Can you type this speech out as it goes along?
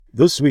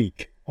This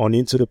week on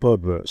Into the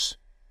Podverse,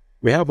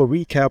 we have a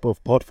recap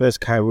of Podverse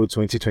Cairo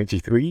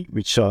 2023,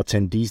 which saw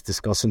attendees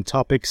discussing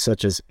topics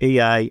such as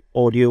AI,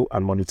 audio,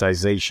 and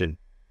monetization.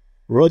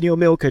 Ronio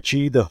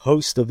Milkachi, the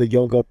host of the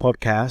Younger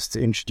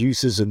podcast,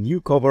 introduces a new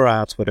cover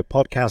art for the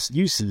podcast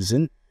new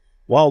season,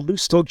 while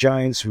Loose Talk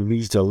Giants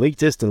released their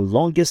latest and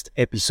longest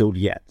episode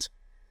yet.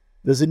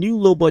 There's a new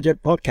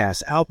low-budget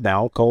podcast out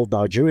now called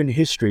Nigerian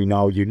History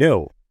Now You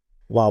Know,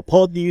 while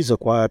Pod News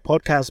acquired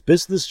Podcast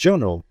Business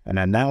Journal and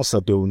announced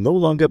that they will no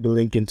longer be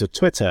linking to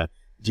Twitter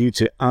due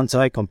to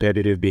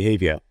anti-competitive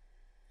behavior.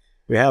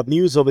 We have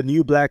news of a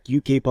new Black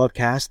UK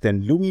podcast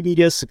and Louis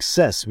Media's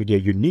success with their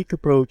unique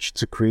approach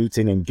to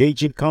creating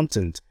engaging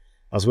content,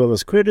 as well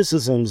as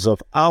criticisms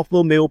of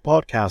alpha male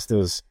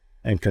podcasters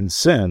and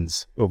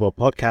concerns over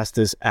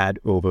podcasters' ad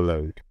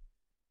overload.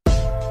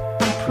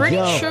 Pretty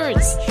sure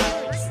it's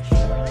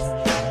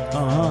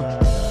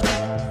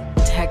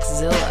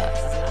Techzilla.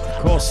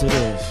 Of course it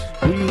is.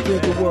 Who you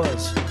think it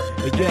was?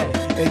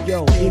 Hey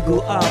yo,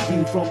 eagle eye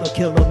view from the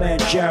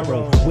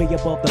Kilimanjaro. Way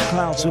above the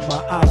clouds with my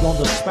eye on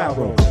the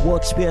sparrow.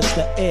 Words pierce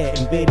the air,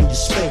 invading your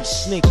space.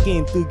 Sneak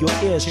in through your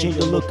ears, change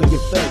the look of your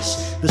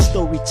face. The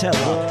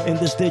storyteller in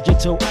this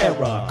digital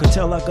era. Could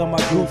tell I got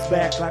my groove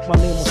back like my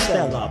name was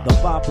Stella. The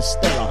vibe is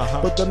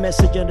stellar, but the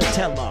message and the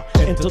teller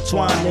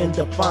intertwining,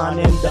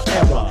 defining the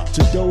error.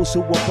 To those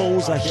who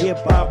oppose, I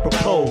hereby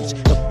propose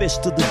a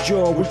fist to the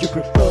jaw. Would you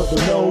prefer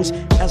the nose?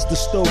 As the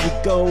story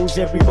goes,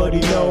 everybody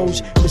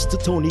knows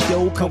Mr. Tony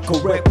Yo, come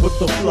correct with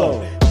the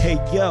flow. Hey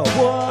yo,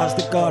 as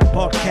the God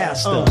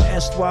podcaster,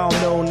 erstwhile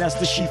known as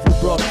the Shifu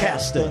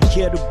broadcaster,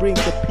 here to bring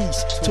the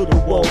peace to the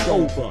world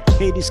over.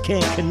 Haters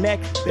can't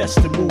connect,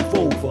 best to move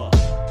over.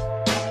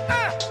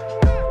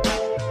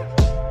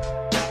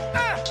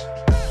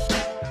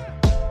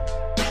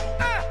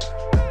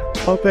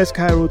 Podverse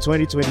Cairo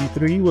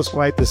 2023 was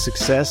quite the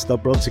success that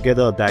brought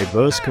together a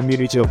diverse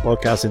community of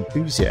podcast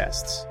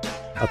enthusiasts.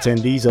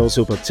 Attendees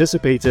also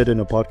participated in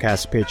a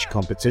podcast pitch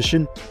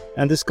competition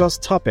and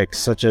discussed topics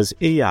such as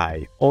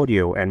AI,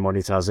 audio, and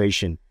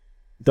monetization.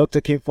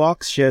 Dr. Kim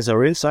Fox shares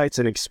her insights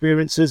and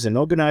experiences in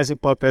organizing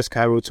Podverse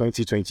Cairo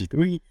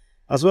 2023,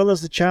 as well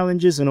as the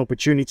challenges and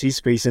opportunities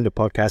facing the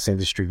podcast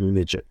industry in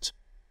Egypt.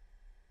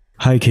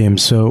 Hi Kim,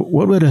 so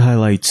what were the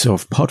highlights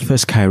of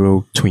Podverse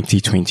Cairo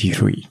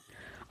 2023?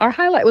 Our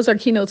highlight was our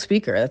keynote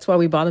speaker. That's why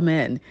we brought him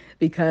in,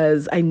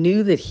 because I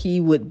knew that he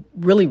would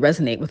really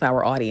resonate with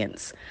our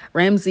audience.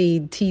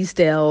 Ramsey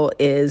Teasdale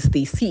is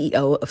the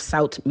CEO of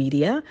Sout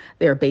Media.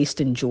 They're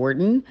based in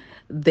Jordan.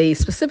 They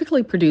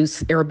specifically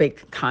produce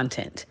Arabic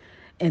content.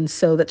 And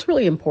so that's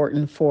really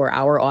important for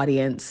our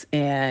audience.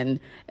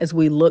 And as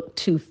we look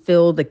to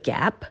fill the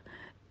gap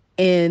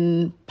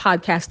in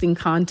podcasting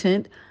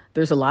content,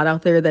 there's a lot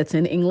out there that's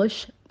in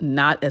English,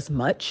 not as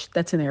much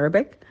that's in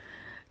Arabic.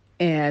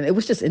 And it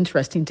was just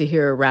interesting to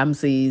hear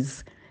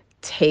Ramsey's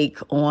take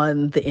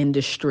on the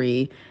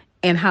industry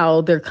and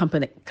how their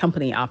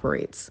company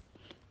operates.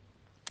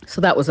 So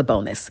that was a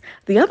bonus.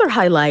 The other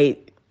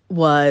highlight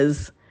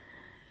was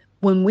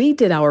when we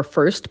did our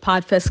first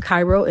Podfest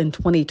Cairo in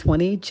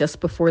 2020, just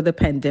before the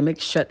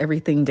pandemic shut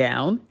everything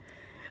down,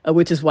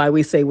 which is why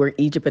we say we're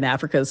Egypt and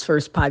Africa's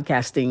first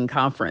podcasting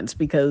conference,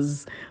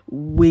 because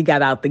we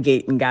got out the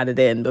gate and got it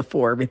in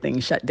before everything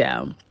shut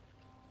down.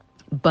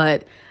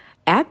 But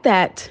at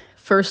that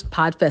first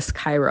Podfest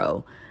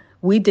Cairo,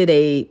 we did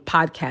a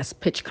podcast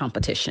pitch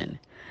competition,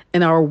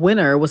 and our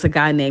winner was a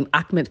guy named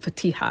Ahmed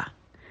Fatiha.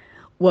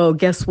 Well,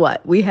 guess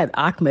what? We had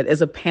Ahmed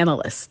as a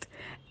panelist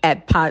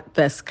at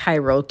Podfest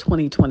Cairo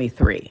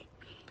 2023.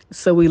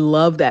 So we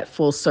love that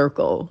full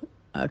circle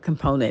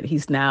component.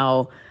 He's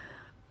now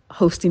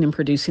hosting and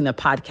producing a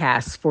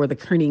podcast for the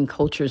Kerning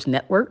Cultures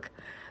Network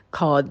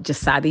called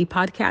Jasadi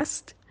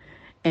Podcast,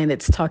 and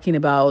it's talking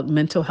about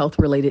mental health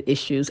related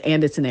issues,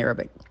 and it's in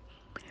Arabic.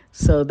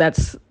 So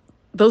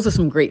those are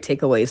some great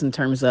takeaways in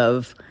terms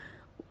of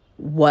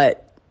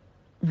what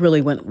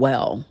really went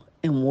well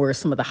and were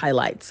some of the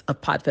highlights of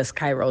Podfest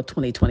Cairo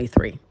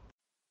 2023.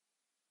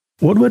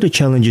 What were the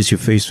challenges you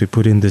faced with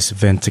putting this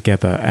event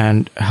together,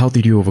 and how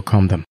did you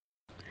overcome them?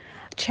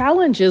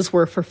 Challenges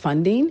were for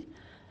funding.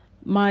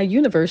 My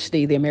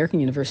university, the American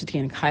University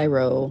in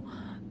Cairo,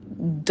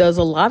 does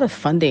a lot of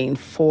funding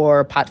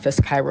for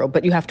Podfest Cairo,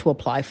 but you have to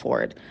apply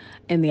for it.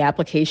 And the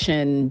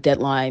application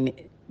deadline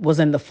was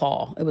in the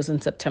fall. It was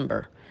in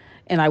September,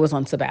 and I was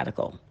on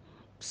sabbatical.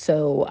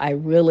 So I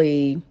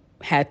really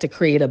had to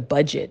create a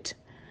budget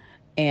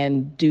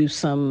and do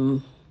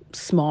some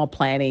small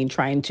planning,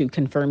 trying to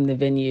confirm the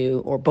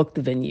venue or book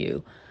the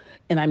venue.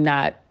 And I'm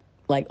not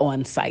like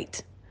on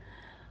site.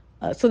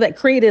 So that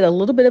created a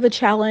little bit of a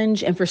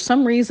challenge. And for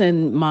some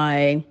reason,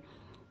 my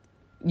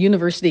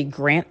university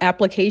grant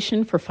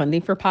application for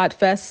funding for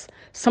Podfest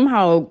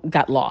somehow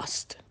got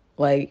lost.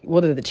 Like,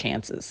 what are the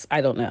chances?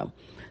 I don't know.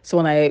 So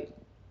when I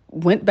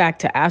went back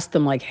to ask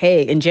them, like,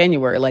 hey, in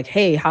January, like,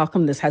 hey, how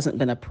come this hasn't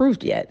been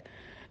approved yet?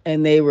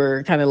 And they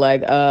were kind of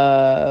like,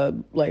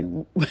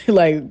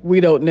 we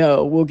don't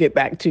know. We'll get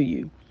back to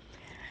you.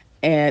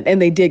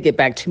 And they did get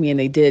back to me and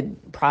they did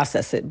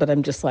process it, but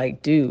I'm just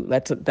like, dude,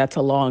 that's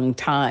a long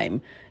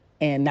time.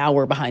 And now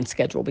we're behind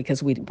schedule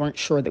because we weren't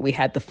sure that we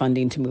had the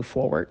funding to move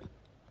forward.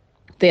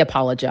 They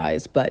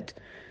apologized, but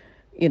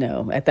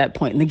at that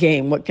point in the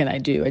game, what can I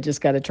do? I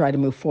just got to try to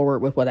move forward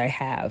with what I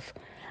have.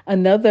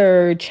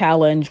 Another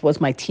challenge was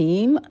my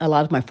team. A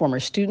lot of my former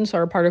students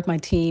are a part of my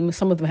team.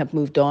 Some of them have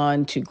moved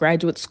on to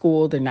graduate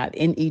school. They're not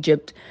in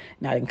Egypt,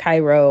 not in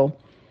Cairo.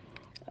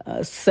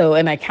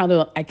 And I count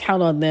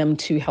on them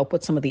to help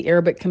with some of the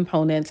Arabic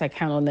components. I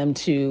count on them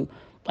to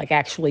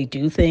actually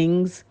do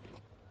things.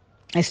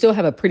 I still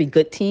have a pretty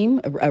good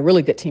team, a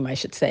really good team, I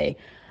should say.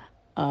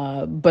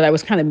 But I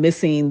was kind of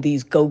missing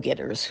these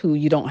go-getters who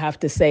you don't have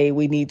to say,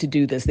 we need to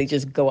do this. They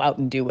just go out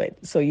and do it.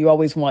 So you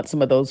always want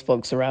some of those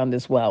folks around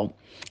as well.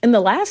 And the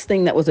last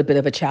thing that was a bit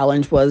of a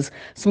challenge was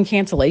some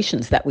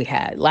cancellations that we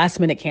had, last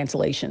minute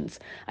cancellations.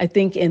 I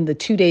think in the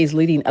 2 days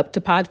leading up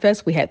to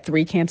Podfest, we had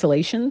 3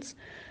 cancellations.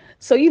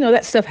 So,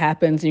 that stuff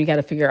happens and you got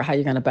to figure out how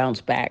you're going to bounce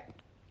back.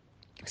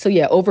 So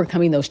yeah,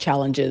 overcoming those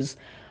challenges.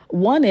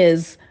 One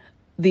is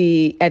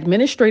the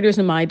administrators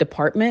in my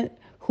department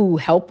who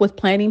help with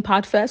planning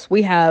Podfest.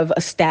 We have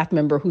a staff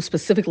member who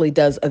specifically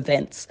does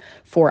events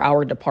for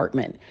our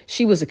department.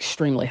 She was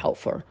extremely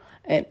helpful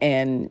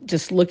and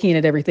just looking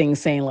at everything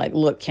saying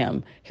look,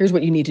 Kim, here's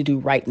what you need to do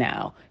right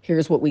now.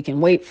 Here's what we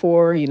can wait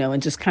for,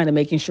 and just kind of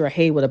making sure,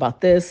 hey, what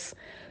about this?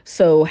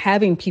 So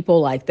having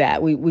people like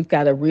that, we've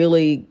got a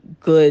really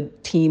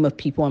good team of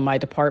people in my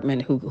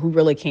department who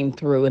really came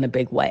through in a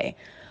big way.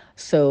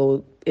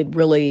 So it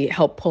really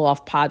helped pull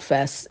off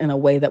Podfest in a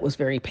way that was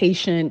very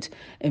patient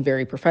and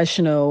very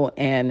professional,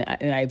 and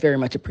I very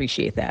much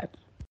appreciate that.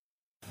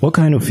 What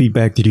kind of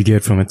feedback did you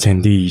get from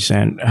attendees,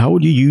 and how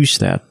would you use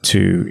that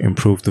to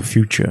improve the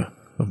future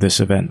of this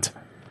event?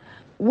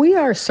 We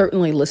are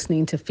certainly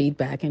listening to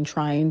feedback and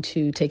trying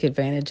to take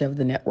advantage of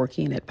the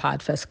networking at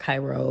Podfest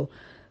Cairo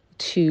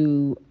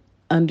to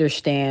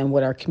understand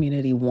what our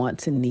community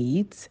wants and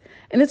needs.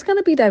 And it's going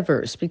to be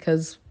diverse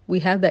because we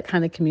have that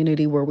kind of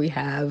community where we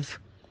have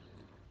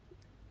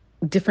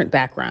different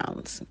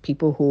backgrounds,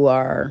 people who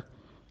are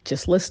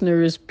just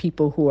listeners,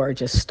 people who are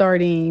just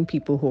starting,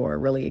 people who are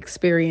really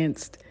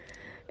experienced.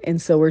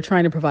 And so we're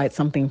trying to provide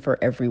something for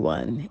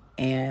everyone.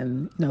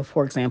 And,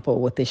 for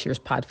example, with this year's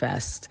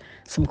Podfest,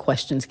 some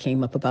questions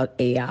came up about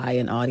AI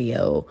and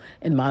audio,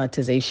 and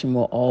monetization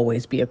will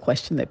always be a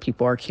question that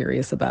people are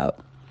curious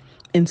about.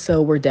 And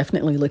so we're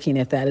definitely looking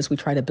at that as we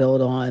try to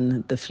build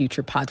on the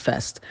future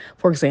Podfest.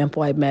 For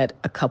example, I met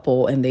a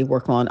couple and they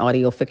work on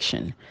audio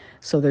fiction.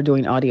 So they're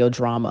doing audio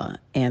drama.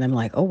 And I'm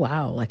like, oh,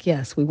 wow,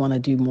 yes, we want to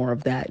do more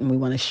of that. And we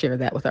want to share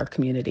that with our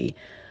community.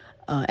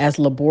 As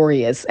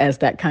laborious as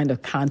that kind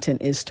of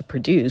content is to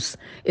produce,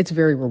 it's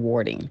very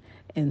rewarding.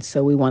 And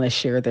so we want to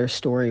share their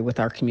story with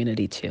our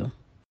community too.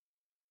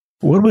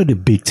 What were the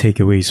big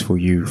takeaways for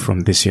you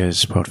from this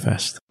year's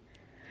Podfest?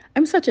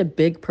 I'm such a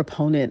big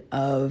proponent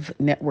of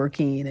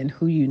networking and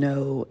who you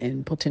know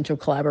and potential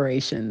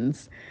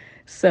collaborations.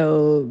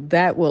 So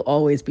that will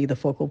always be the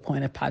focal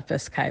point of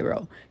Podfest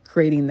Cairo,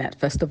 creating that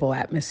festival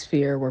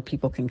atmosphere where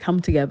people can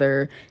come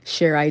together,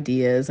 share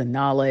ideas and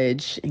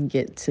knowledge, and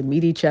get to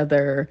meet each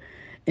other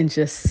and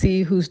just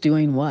see who's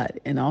doing what.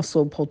 And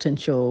also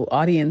potential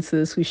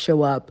audiences who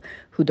show up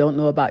who don't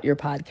know about your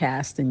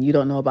podcast and you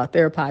don't know about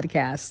their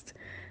podcast.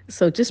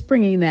 So just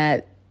bringing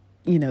that,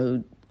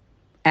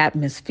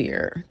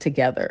 atmosphere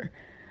together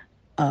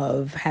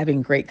of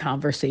having great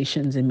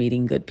conversations and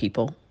meeting good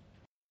people.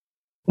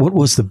 What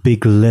was the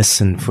big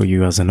lesson for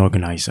you as an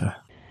organizer?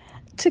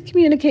 To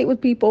communicate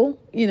with people,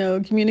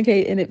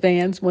 communicate in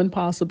advance when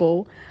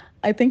possible.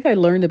 I think I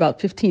learned about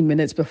 15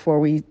 minutes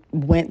before we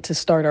went to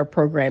start our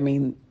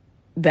programming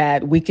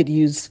that we could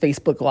use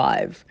Facebook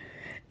Live.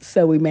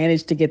 So we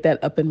managed to get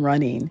that up and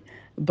running.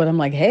 But I'm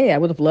like, hey, I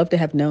would have loved to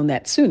have known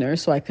that sooner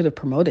so I could have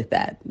promoted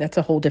that. That's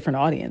a whole different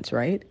audience,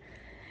 right?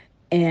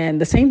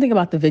 And the same thing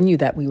about the venue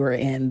that we were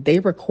in. They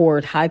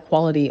record high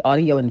quality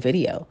audio and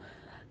video.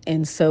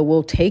 And so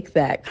we'll take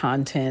that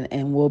content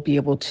and we'll be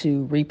able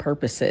to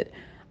repurpose it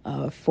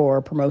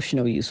for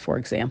promotional use, for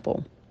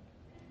example.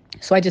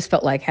 So I just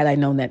felt like had I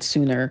known that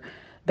sooner,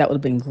 that would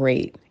have been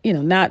great.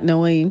 Not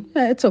knowing,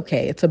 it's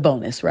okay. It's a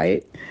bonus,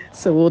 right?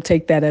 So we'll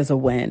take that as a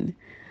win.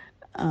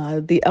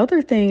 The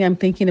other thing I'm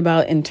thinking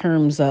about in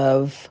terms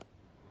of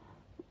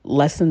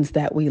lessons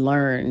that we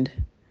learned,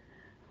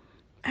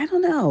 I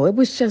don't know. It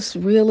was just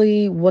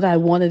really what I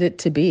wanted it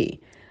to be.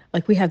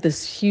 We have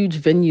this huge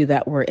venue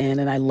that we're in,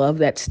 and I love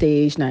that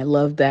stage, and I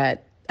love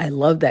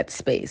that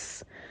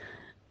space.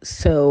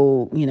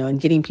 So, and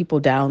getting people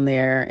down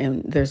there,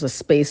 and there's a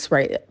space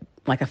right,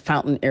 like a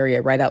fountain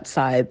area right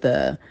outside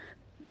the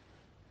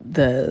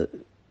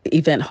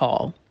event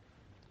hall.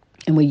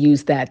 And we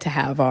use that to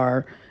have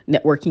our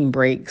networking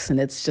breaks, and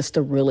it's just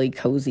a really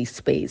cozy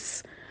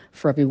space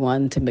for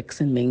everyone to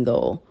mix and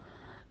mingle.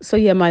 So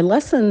yeah, my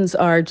lessons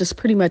are just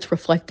pretty much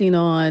reflecting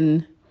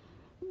on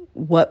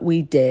what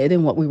we did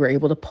and what we were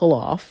able to pull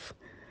off,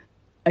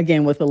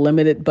 again, with a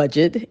limited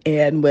budget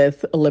and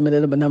with a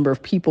limited number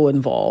of people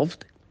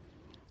involved.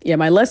 Yeah,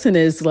 my lesson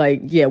is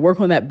like, yeah, work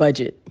on that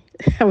budget.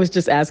 I was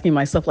just asking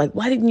myself, like,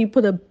 why didn't you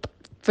put a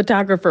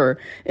photographer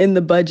in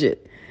the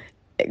budget?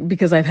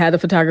 Because I've had a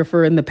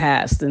photographer in the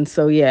past. And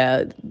so,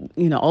 yeah,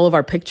 all of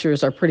our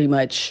pictures are pretty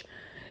much,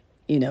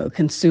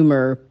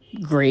 consumer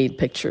grade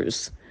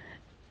pictures.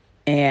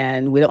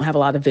 And we don't have a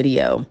lot of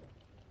video.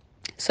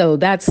 So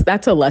that's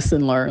a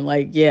lesson learned.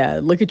 Like, yeah,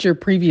 look at your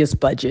previous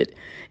budget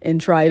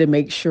and try to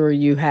make sure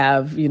you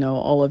have,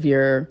 all of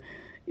your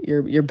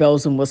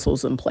bells and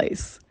whistles in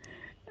place.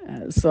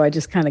 So I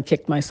just kind of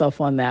kicked myself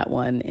on that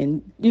one,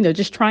 and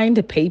just trying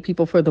to pay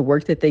people for the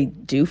work that they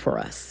do for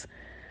us.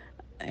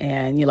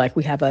 And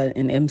we have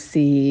an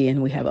MC,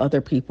 and we have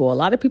other people. A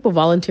lot of people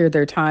volunteer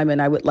their time,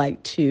 and I would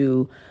like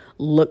to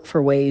look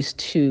for ways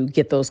to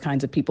get those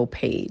kinds of people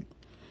paid.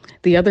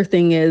 The other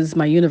thing is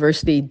my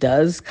university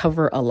does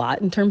cover a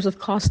lot in terms of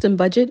cost and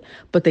budget,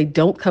 but they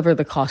don't cover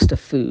the cost of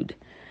food.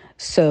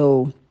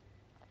 So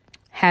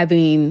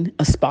having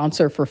a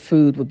sponsor for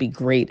food would be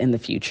great in the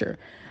future.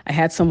 I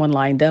had someone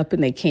lined up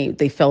and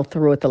they fell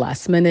through at the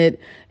last minute.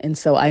 And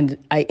so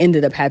I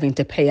ended up having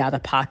to pay out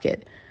of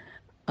pocket.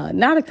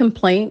 Not a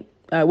complaint.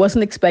 I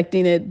wasn't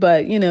expecting it,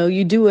 but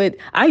you do it.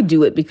 I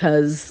do it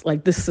because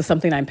this is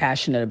something I'm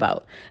passionate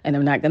about, and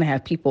I'm not going to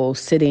have people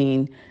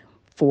sitting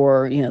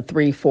for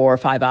 3, 4,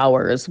 5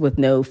 hours with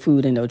no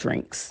food and no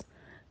drinks.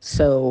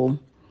 So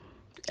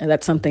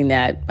that's something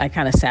that I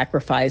kind of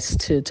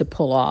sacrificed to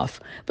pull off.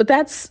 But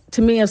that's,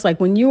 to me, it's like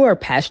when you are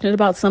passionate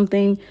about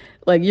something,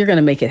 you're going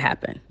to make it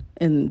happen.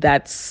 And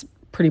that's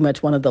pretty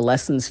much one of the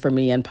lessons for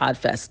me in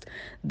Podfest,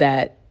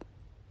 that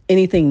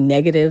anything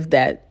negative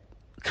that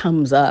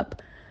comes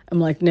up, I'm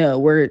like, no,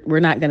 we're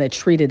not going to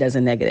treat it as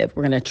a negative.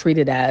 We're going to treat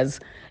it as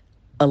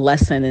a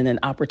lesson and an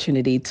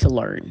opportunity to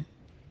learn.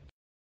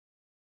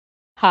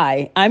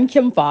 Hi, I'm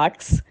Kim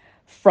Fox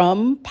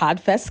from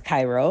Podfest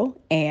Cairo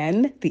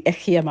and the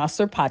Echia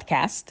Master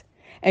podcast,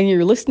 and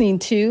you're listening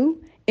to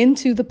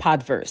Into the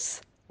Podverse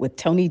with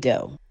Tony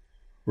Doe.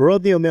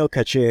 Rodney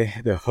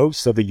Omelkache, the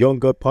host of the Young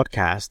God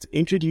podcast,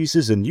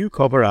 introduces a new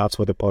cover art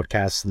for the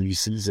podcast's new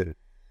season.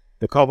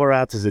 The cover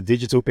art is a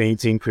digital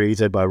painting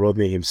created by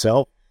Rodney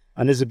himself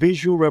and is a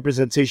visual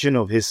representation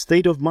of his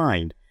state of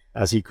mind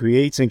as he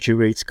creates and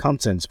curates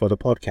content for the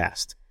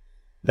podcast.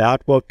 The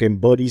artwork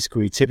embodies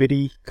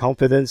creativity,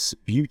 confidence,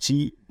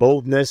 beauty,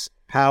 boldness,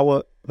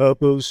 power,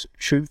 purpose,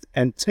 truth,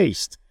 and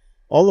taste,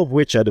 all of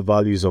which are the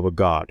values of a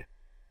god.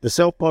 The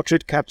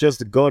self-portrait captures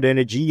the god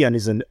energy and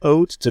is an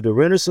ode to the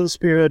Renaissance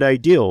period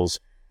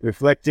ideals,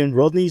 reflecting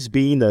Rodney's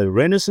being a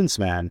Renaissance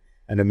man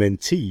and a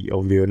mentee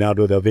of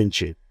Leonardo da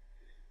Vinci.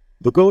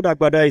 The gold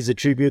agbada is a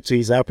tribute to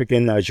his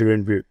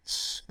African-Nigerian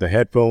roots. The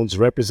headphones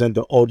represent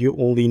the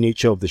audio-only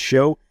nature of the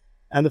show,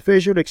 and the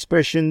facial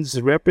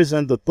expressions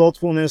represent the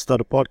thoughtfulness that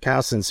the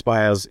podcast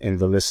inspires in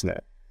the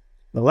listener.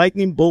 The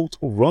lightning bolt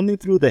running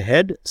through the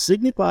head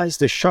signifies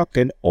the shock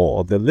and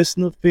awe the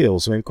listener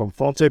feels when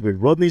confronted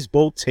with Rodney's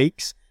bold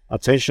takes,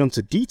 attention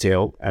to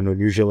detail, and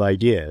unusual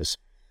ideas.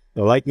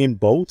 The lightning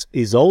bolt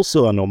is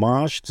also an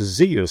homage to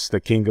Zeus, the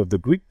king of the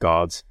Greek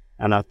gods,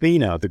 and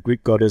Athena, the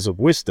Greek goddess of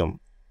wisdom,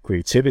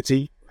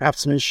 creativity,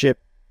 craftsmanship,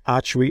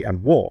 archery,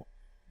 and war,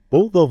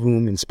 both of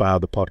whom inspire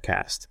the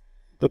podcast.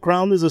 The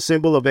crown is a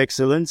symbol of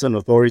excellence and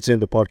authority in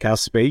the podcast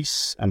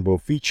space and will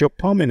feature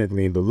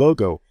prominently in the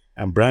logo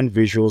and brand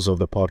visuals of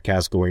the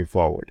podcast going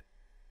forward.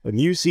 A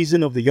new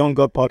season of the Young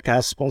God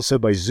podcast,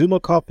 sponsored by Zuma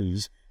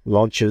Coffees,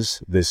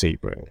 launches this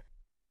April.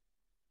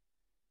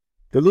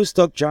 The Loose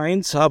Talk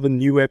Giants have a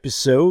new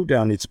episode,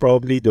 and it's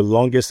probably the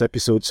longest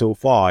episode so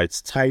far.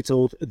 It's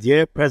titled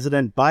Dear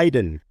President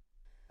Biden,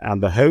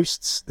 and the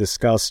hosts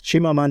discuss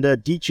Chimamanda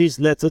Adichie's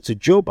letter to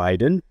Joe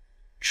Biden,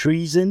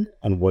 treason,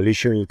 and Wole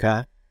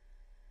Soyinka.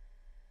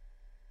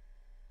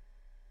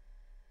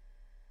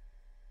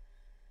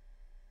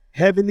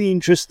 Heavily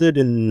interested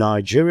in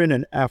Nigerian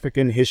and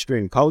African history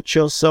and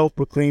culture,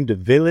 self-proclaimed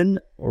villain,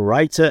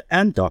 writer,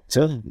 and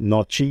doctor,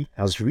 Nochi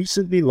has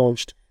recently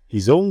launched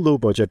his own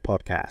low-budget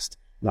podcast,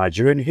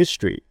 Nigerian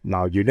History,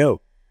 Now You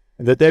Know.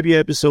 In the debut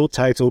episode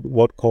titled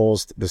What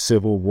Caused the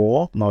Civil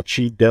War,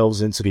 Nochi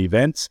delves into the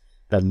events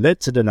that led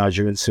to the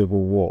Nigerian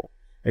Civil War,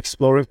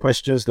 exploring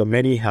questions that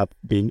many have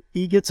been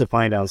eager to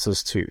find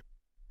answers to.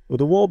 With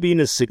the war being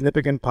a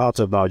significant part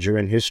of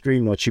Nigerian history,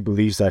 Nochi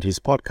believes that his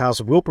podcast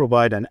will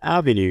provide an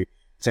avenue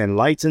to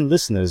enlighten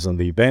listeners on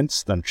the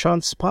events that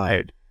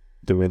transpired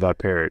during that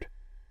period.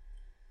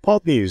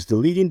 Pod News, the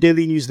leading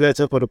daily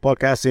newsletter for the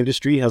podcast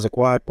industry, has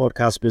acquired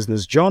Podcast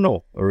Business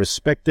Journal, a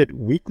respected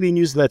weekly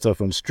newsletter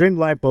from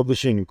Streamline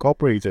Publishing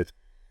Incorporated.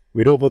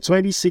 With over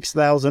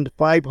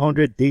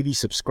 26,500 daily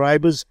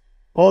subscribers,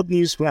 Pod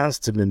News plans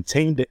to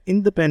maintain the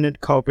independent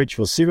coverage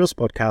for serious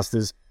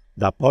podcasters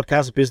that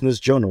Podcast Business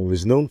Journal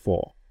is known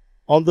for.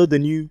 Under the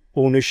new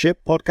ownership,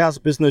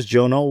 Podcast Business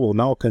Journal will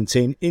now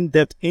contain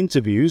in-depth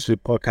interviews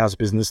with podcast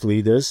business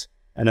leaders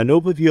and an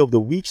overview of the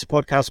week's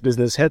podcast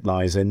business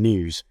headlines and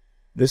news.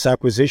 This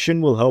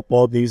acquisition will help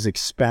Pod News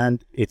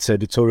expand its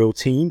editorial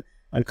team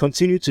and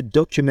continue to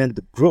document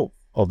the growth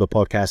of the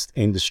podcast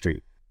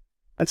industry.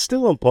 And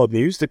still on Pod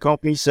News, the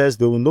company says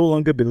they will no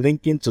longer be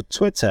linking to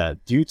Twitter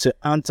due to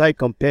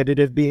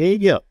anti-competitive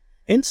behavior.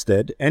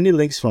 Instead, any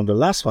links from the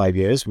last 5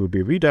 years will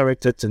be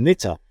redirected to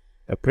Nita,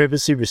 a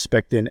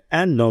privacy-respecting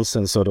and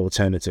non-censored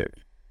alternative.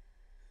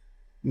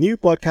 New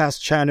podcast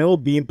channel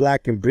Being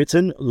Black in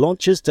Britain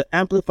launches to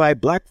amplify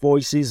Black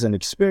voices and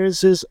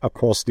experiences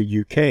across the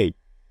UK.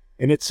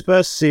 In its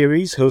first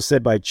series,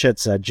 hosted by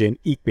Chetsa Jane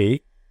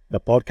Ikpe, the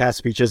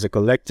podcast features a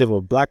collective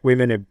of Black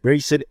women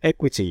embracing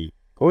equity,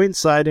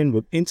 coinciding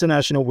with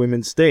International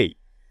Women's Day.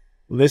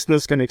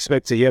 Listeners can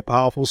expect to hear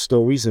powerful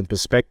stories and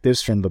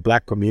perspectives from the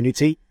Black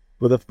community,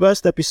 with the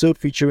first episode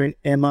featuring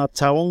Emma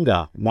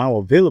Taonga, now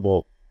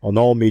available on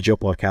all major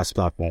podcast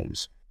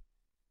platforms.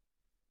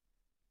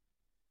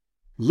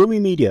 Louis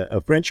Media,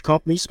 a French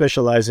company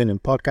specializing in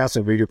podcast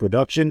and radio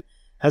production,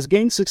 has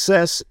gained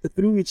success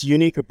through its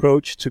unique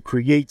approach to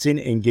creating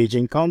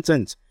engaging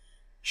content.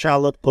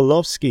 Charlotte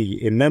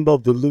Polowski, a member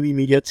of the Louis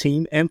Media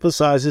team,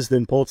 emphasizes the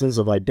importance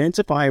of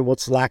identifying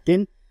what's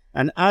lacking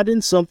and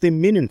adding something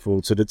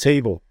meaningful to the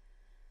table.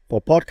 For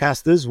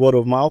podcasters, word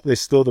of mouth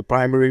is still the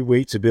primary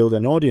way to build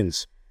an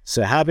audience,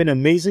 so having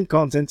amazing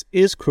content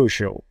is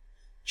crucial.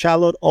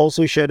 Charlotte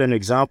also shared an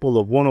example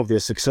of one of their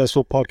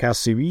successful podcast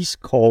series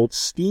called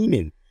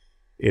Steaming.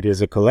 It is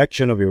a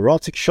collection of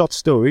erotic short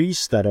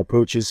stories that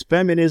approaches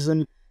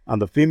feminism and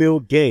the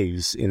female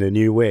gaze in a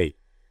new way.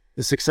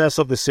 The success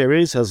of the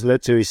series has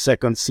led to a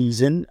second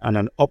season and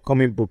an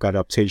upcoming book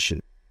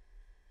adaptation.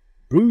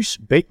 Bruce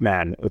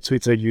Bakeman, a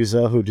Twitter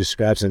user who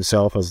describes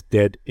himself as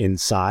dead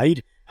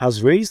inside,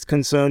 has raised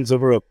concerns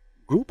over a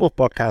group of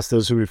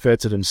podcasters who refer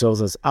to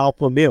themselves as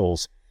alpha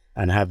males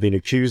and have been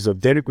accused of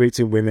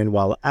denigrating women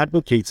while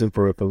advocating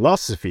for a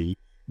philosophy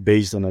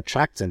based on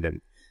attracting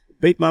them.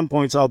 Bateman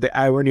points out the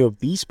irony of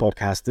these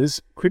podcasters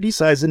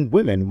criticizing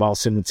women while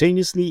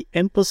simultaneously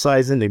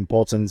emphasizing the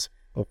importance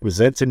of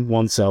presenting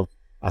oneself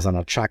as an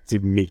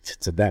attractive mate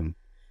to them.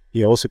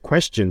 He also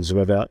questions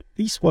whether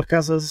these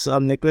podcasters are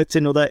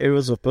neglecting other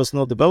areas of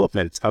personal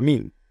development.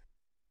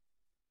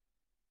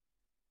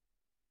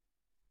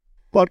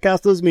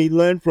 Podcasters may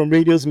learn from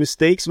radio's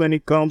mistakes when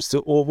it comes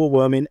to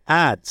overwhelming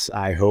ads,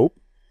 I hope.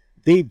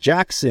 Dave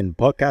Jackson,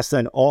 podcaster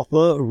and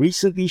author,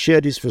 recently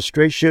shared his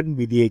frustration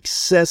with the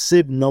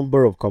excessive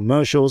number of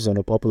commercials on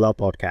a popular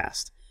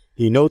podcast.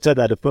 He noted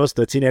that the first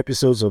 13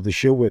 episodes of the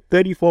show were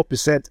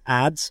 34%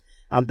 ads,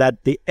 and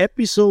that the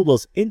episode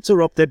was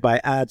interrupted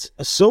by ads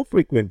so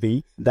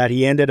frequently that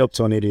he ended up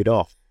turning it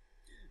off.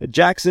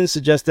 Jackson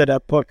suggested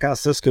that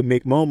podcasters could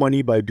make more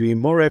money by doing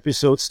more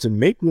episodes to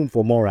make room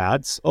for more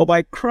ads, or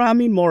by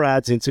cramming more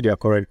ads into their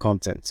current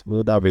content.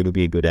 Will that really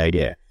be a good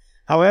idea?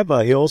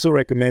 However, he also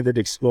recommended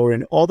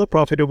exploring other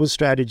profitable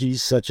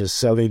strategies such as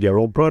selling their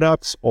own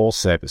products or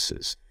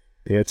services.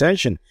 Pay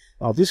attention.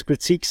 Now, this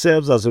critique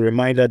serves as a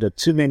reminder that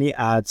too many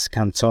ads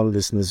can turn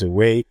listeners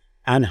away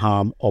and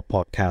harm our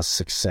podcast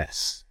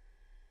success.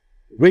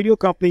 Radio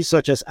companies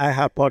such as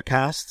iHeart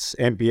Podcasts,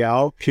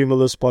 NPR,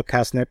 Cumulus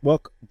Podcast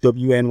Network,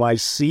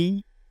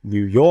 WNYC,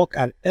 New York,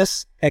 and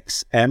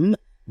SXM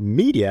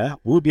Media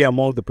will be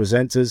among the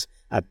presenters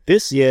at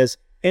this year's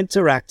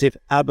Interactive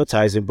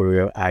Advertising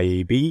Bureau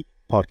IAB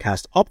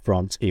Podcast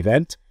Upfront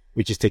event,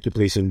 which is taking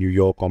place in New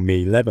York on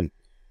May 11.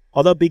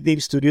 Other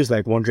big-name studios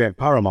like Wondery and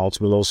Paramount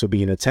will also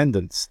be in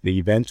attendance. The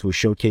event will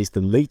showcase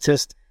the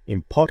latest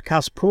in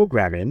podcast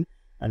programming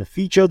and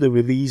feature the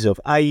release of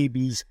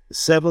IAB's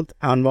 7th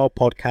Annual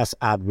Podcast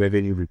Ad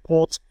Revenue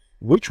Report,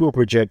 which will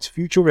project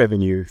future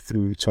revenue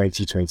through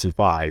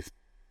 2025.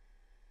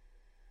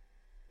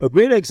 A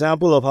great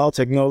example of how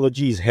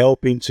technology is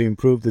helping to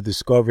improve the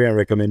discovery and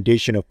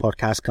recommendation of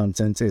podcast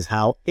content is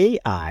how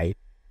AI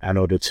and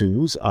other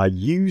tools are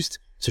used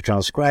to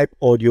transcribe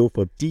audio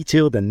for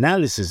detailed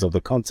analysis of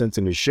the content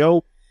in the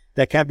show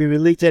that can be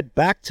related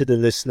back to the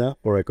listener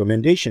for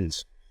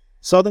recommendations.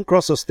 Southern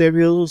Cross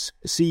Austereo's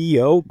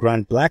CEO,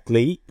 Grant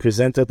Blackley,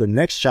 presented the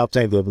next chapter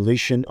in the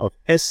evolution of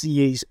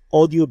SCA's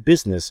audio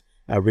business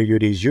at Radio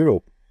Days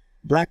Europe.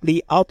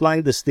 Blackley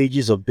outlined the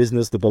stages of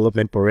business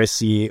development for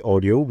SCA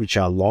Audio, which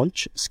are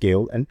launch,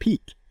 scale, and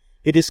peak.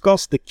 He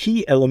discussed the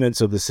key elements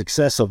of the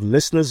success of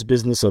listeners'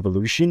 business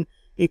evolution,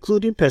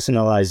 including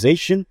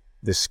personalization,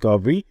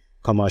 discovery,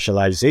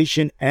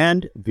 commercialization,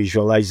 and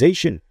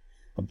visualization.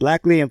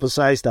 Blackley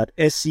emphasized that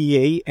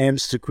SCA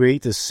aims to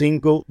create a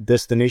single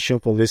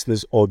destination for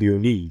listeners' audio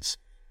needs.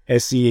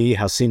 SCA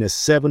has seen a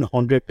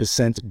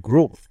 700%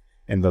 growth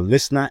in the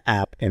listener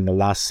app in the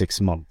last 6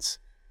 months,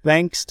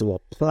 thanks to a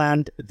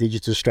planned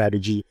digital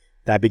strategy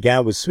that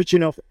began with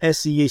switching off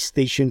SCA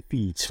station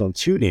feeds from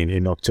TuneIn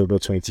in October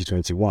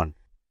 2021.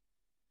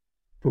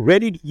 A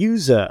Reddit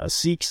user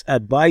seeks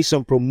advice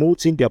on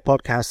promoting their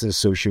podcast on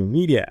social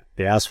media.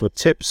 They ask for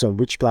tips on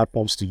which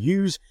platforms to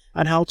use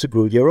and how to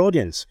grow their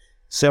audience.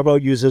 Several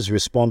users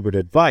respond with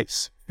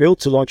advice. Fail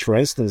to Launch, for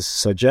instance,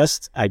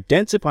 suggests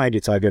identifying the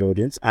target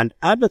audience and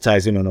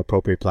advertising on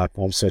appropriate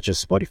platforms such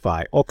as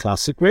Spotify or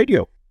classic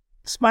radio.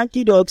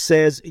 Spanky Dog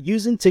says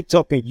using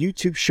TikTok and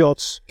YouTube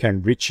Shorts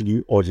can reach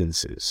new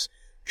audiences.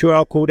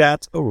 QR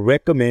Kodat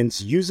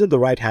recommends using the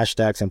right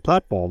hashtags and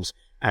platforms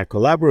and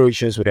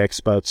collaborations with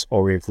experts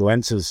or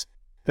influencers.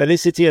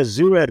 Felicity has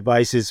zero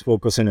advices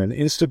focusing on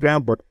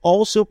Instagram but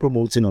also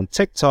promoting on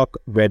TikTok,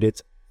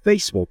 Reddit,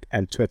 Facebook,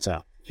 and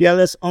Twitter.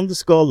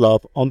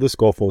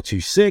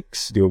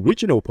 Fearless_love_426, the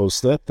original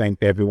poster,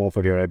 thanked everyone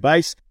for their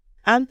advice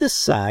and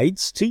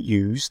decides to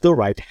use the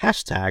right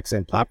hashtags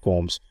and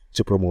platforms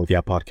to promote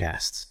their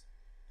podcasts.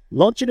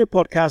 Launching a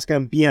podcast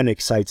can be an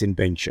exciting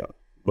venture,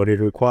 but it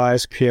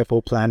requires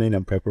careful planning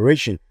and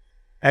preparation.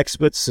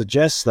 Experts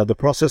suggest that the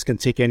process can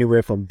take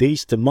anywhere from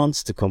days to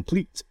months to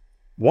complete.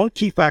 One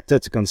key factor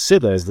to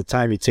consider is the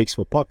time it takes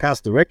for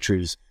podcast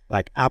directories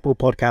like Apple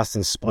Podcasts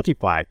and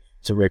Spotify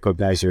to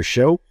recognize your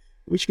show,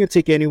 which can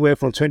take anywhere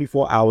from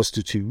 24 hours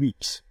to 2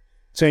 weeks.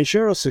 To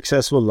ensure a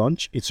successful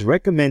launch, it's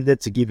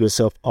recommended to give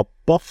yourself a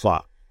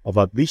buffer of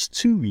at least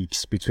 2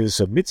 weeks between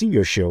submitting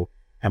your show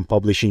and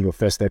publishing your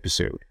first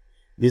episode.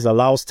 This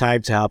allows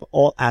time to have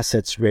all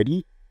assets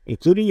ready,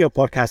 including your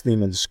podcast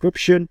name and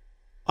description,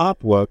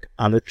 artwork,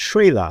 and a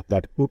trailer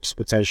that hooks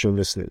potential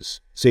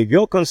listeners. So if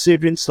you're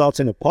considering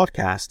starting a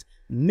podcast,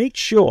 make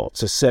sure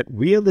to set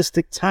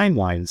realistic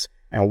timelines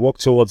and work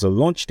towards a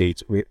launch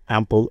date with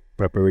ample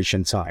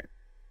preparation time.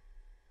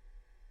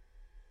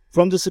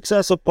 From the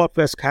success of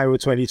Podverse Cairo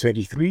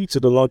 2023 to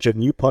the launch of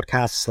new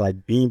podcasts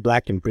like Being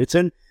Black in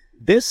Britain,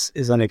 this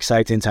is an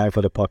exciting time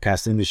for the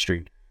podcast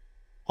industry.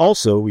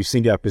 Also, we've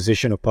seen the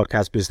acquisition of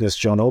Podcast Business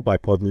Journal by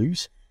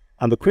Podnews,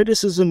 and the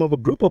criticism of a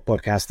group of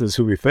podcasters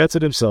who refer to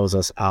themselves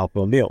as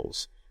alpha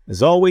males.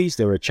 As always,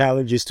 there are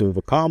challenges to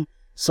overcome,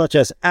 such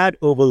as ad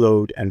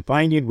overload and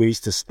finding ways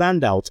to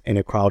stand out in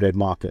a crowded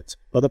market.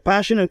 But the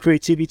passion and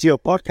creativity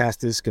of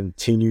podcasters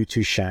continue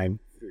to shine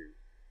through.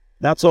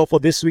 That's all for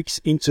this week's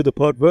Into the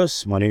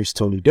Podverse. My name is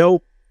Tony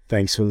Doe.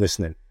 Thanks for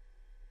listening.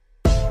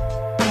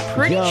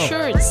 Pretty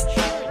sure it's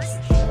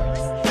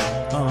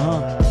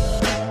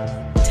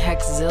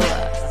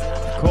Techzilla.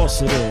 Of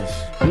course it is.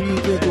 Who you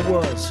think it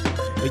was?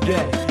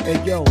 Again,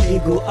 hey yo,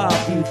 eagle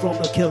eye view from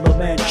the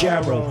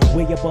Kilimanjaro.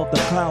 Way above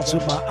the clouds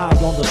with my eye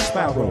on the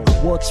sparrow.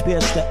 Words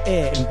pierce the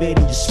air,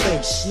 invading your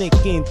space. Sneak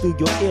in through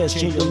your ears,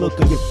 change the look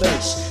of your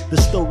face. The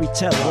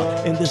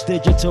storyteller in this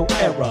digital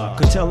era.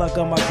 Could tell I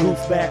got my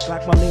groove back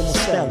like my name was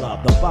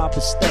Stella. The vibe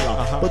is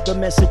stellar, but the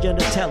message and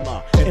the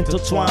teller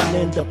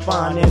intertwining,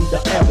 defining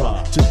the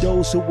error. To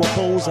those who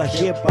oppose, I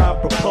hereby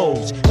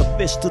propose a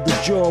fist to the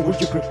jaw. Would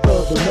you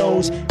prefer the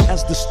nose?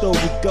 As the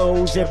story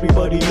goes,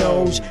 everybody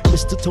knows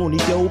Mr. Tony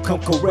Doe,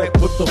 come correct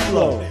with the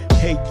flow.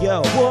 Hey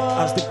yo,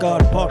 as the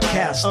God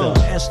podcaster,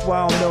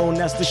 erstwhile known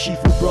as the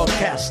Shifu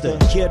broadcaster,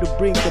 here to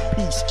bring the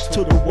peace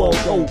to the world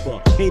over.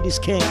 Haters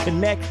can't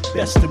connect,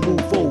 best to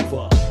move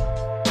over.